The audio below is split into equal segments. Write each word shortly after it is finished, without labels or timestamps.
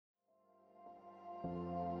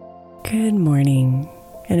Good morning,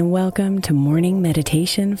 and welcome to Morning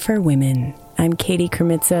Meditation for Women. I'm Katie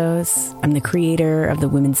Kermitzos. I'm the creator of the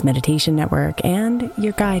Women's Meditation Network and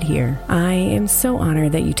your guide here. I am so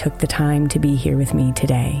honored that you took the time to be here with me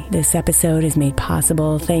today. This episode is made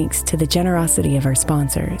possible thanks to the generosity of our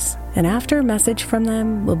sponsors. And after a message from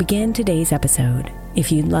them, we'll begin today's episode.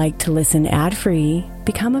 If you'd like to listen ad-free,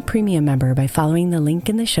 become a premium member by following the link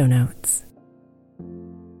in the show notes.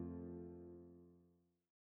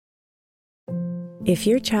 If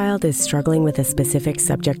your child is struggling with a specific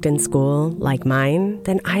subject in school, like mine,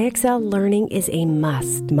 then IXL Learning is a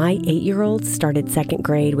must. My 8-year-old started second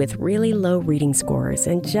grade with really low reading scores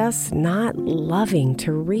and just not loving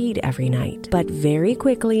to read every night. But very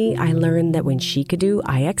quickly, I learned that when she could do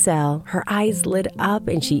IXL, her eyes lit up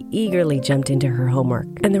and she eagerly jumped into her homework.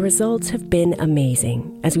 And the results have been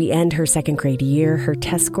amazing. As we end her second grade year, her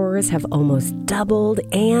test scores have almost doubled,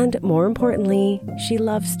 and more importantly, she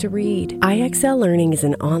loves to read. IXL Learning is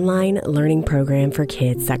an online learning program for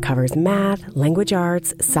kids that covers math, language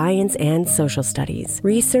arts, science, and social studies.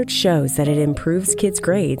 Research shows that it improves kids'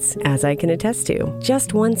 grades, as I can attest to.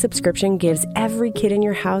 Just one subscription gives every kid in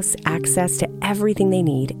your house access to everything they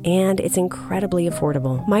need, and it's incredibly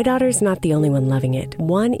affordable. My daughter's not the only one loving it.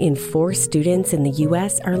 1 in 4 students in the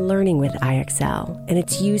U.S. are learning with IXL, and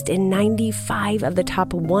it's used in 95 of the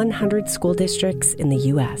top 100 school districts in the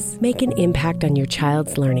U.S. Make an impact on your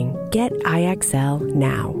child's learning. Get IXL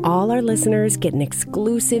now. All our listeners get an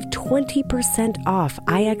exclusive 20% off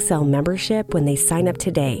IXL membership when they sign up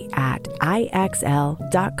today at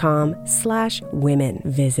IXL.com/women.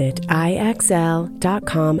 Visit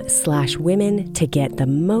IXL.com/women to get the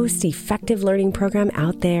most effective learning program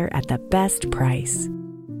out there at the best price.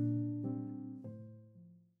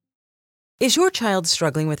 Is your child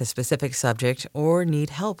struggling with a specific subject or need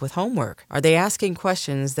help with homework? Are they asking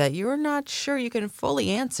questions that you're not sure you can fully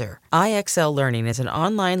answer? IXL Learning is an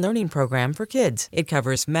online learning program for kids. It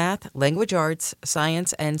covers math, language arts,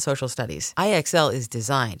 science, and social studies. IXL is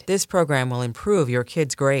designed. This program will improve your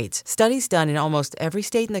kids' grades. Studies done in almost every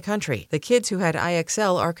state in the country. The kids who had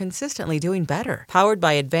IXL are consistently doing better. Powered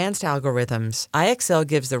by advanced algorithms, IXL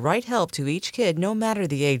gives the right help to each kid no matter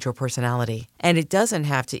the age or personality. And it doesn't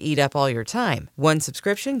have to eat up all your time. One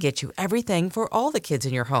subscription gets you everything for all the kids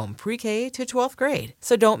in your home, pre-K to 12th grade.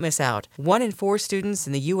 So don't miss out. 1 in 4 students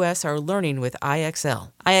in the U.S. are learning with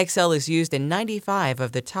IXL. IXL is used in 95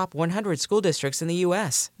 of the top 100 school districts in the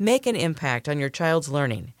U.S. Make an impact on your child's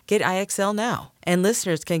learning. Get IXL now. And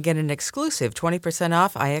listeners can get an exclusive 20%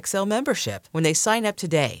 off IXL membership when they sign up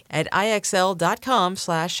today at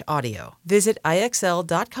IXL.com/audio. Visit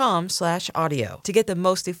IXL.com/audio to get the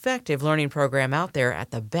most effective learning program out there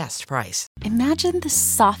at the best price. Imagine the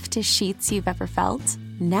softest sheets you've ever felt.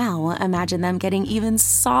 Now imagine them getting even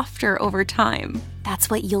softer over time.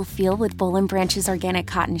 That's what you'll feel with Boll & Branch's organic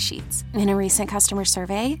cotton sheets. In a recent customer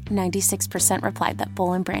survey, 96% replied that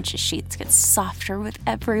Boll & Branch's sheets get softer with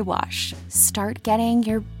every wash. Start getting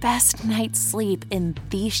your best night's sleep in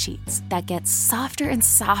these sheets that get softer and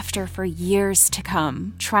softer for years to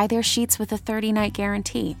come. Try their sheets with a 30-night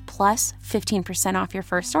guarantee, plus 15% off your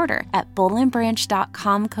first order at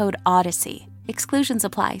bollandbranch.com code Odyssey. Exclusions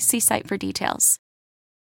apply. See site for details.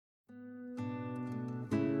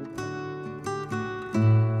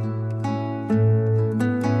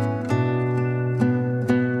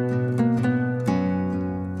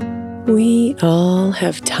 We all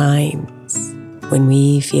have times when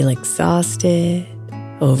we feel exhausted,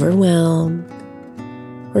 overwhelmed,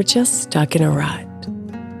 or just stuck in a rut.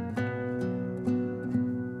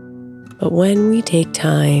 But when we take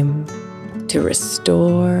time to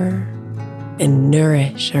restore and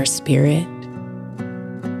nourish our spirit,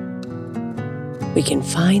 we can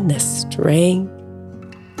find the strength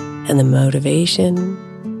and the motivation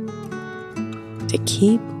to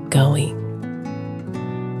keep going.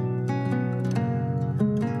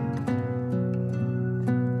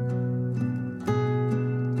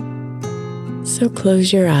 So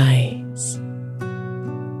close your eyes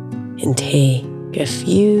and take a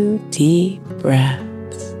few deep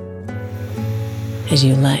breaths as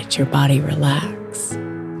you let your body relax.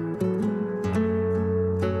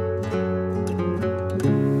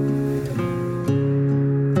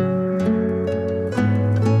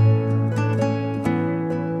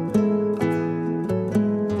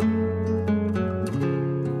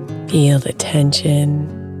 Feel the tension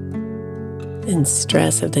and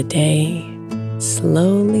stress of the day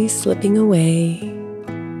slowly slipping away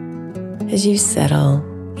as you settle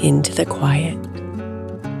into the quiet.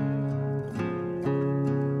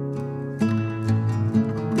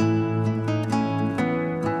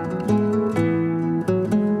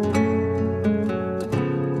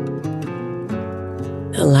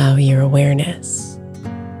 your awareness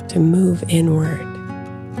to move inward,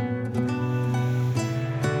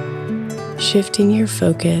 shifting your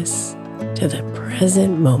focus to the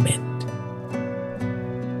present moment.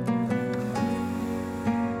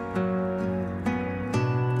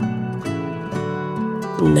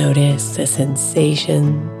 Notice the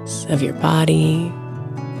sensations of your body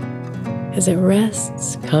as it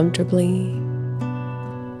rests comfortably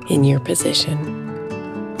in your position.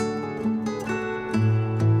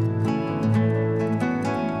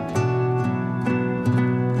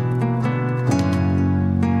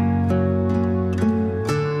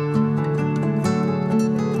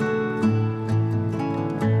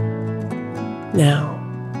 Now,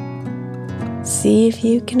 see if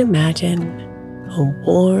you can imagine a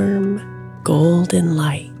warm golden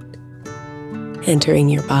light entering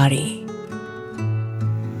your body.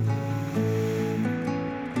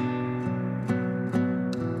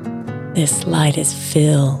 This light is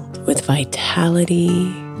filled with vitality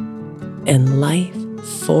and life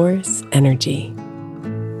force energy.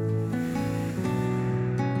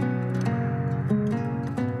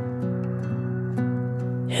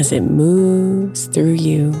 As it moves through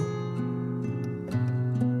you,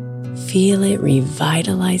 feel it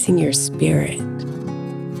revitalizing your spirit,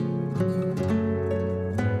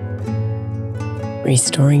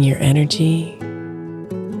 restoring your energy,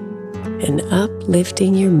 and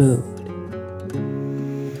uplifting your mood.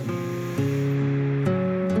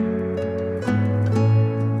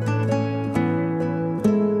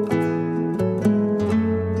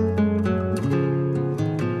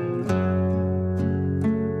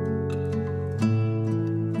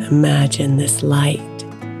 Imagine this light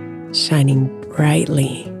shining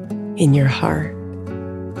brightly in your heart,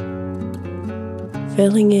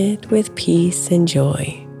 filling it with peace and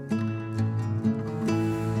joy.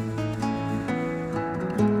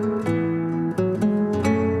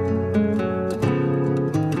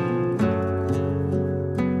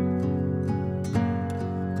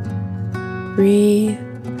 Breathe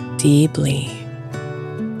deeply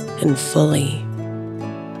and fully,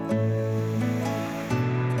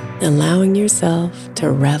 allowing yourself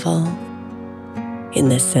to revel in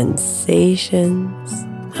the sensations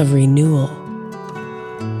of renewal.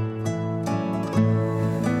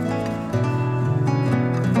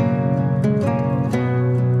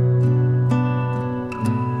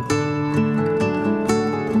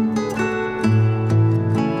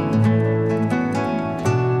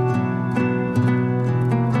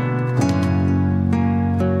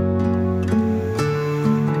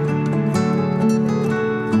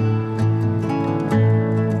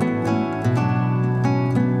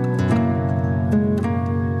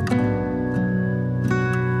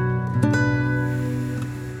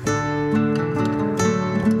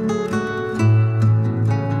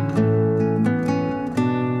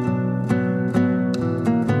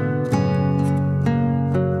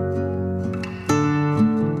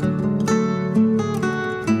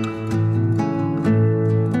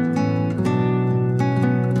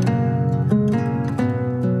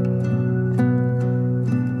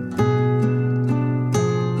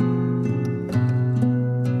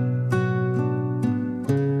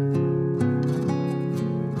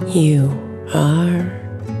 You are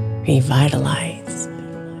revitalized.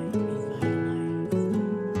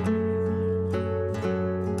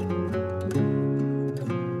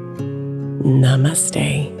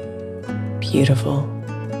 Namaste, beautiful.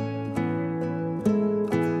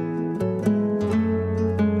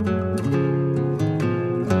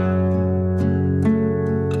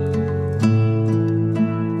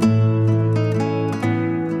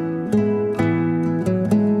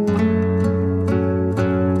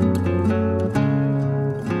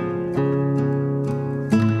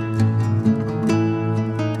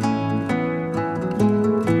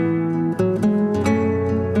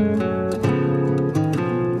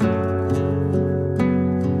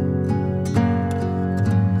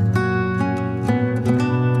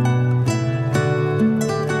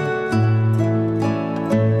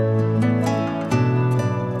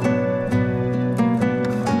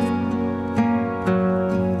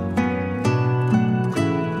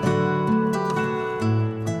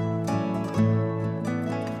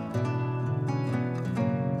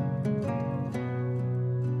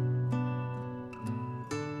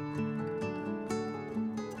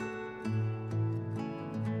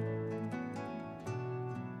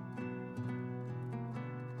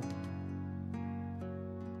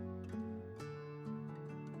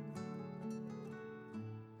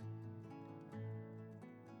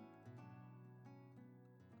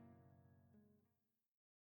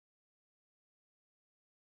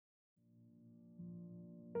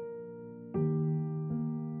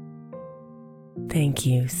 Thank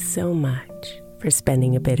you so much for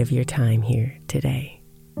spending a bit of your time here today.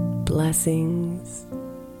 Blessings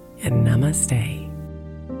and namaste.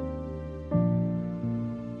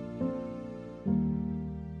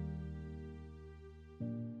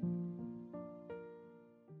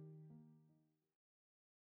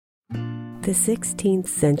 The 16th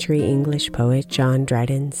century English poet John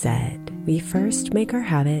Dryden said, "We first make our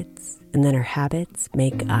habits, and then our habits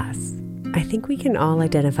make us." I think we can all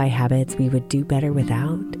identify habits we would do better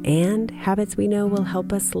without, and habits we know will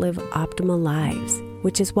help us live optimal lives,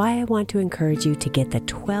 which is why I want to encourage you to get the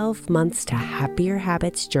 12 Months to Happier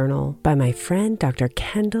Habits journal by my friend Dr.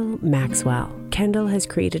 Kendall Maxwell. Kendall has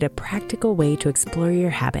created a practical way to explore your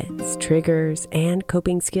habits, triggers, and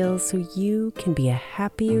coping skills so you can be a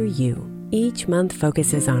happier you. Each month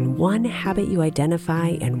focuses on one habit you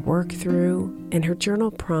identify and work through, and her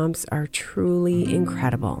journal prompts are truly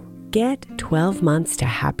incredible. Get 12 Months to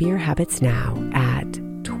Happier Habits now at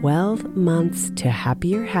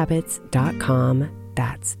 12monthstohappierhabits.com.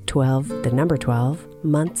 That's 12, the number 12,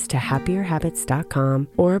 monthstohappierhabits.com,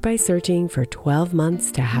 or by searching for 12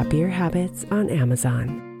 Months to Happier Habits on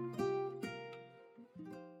Amazon.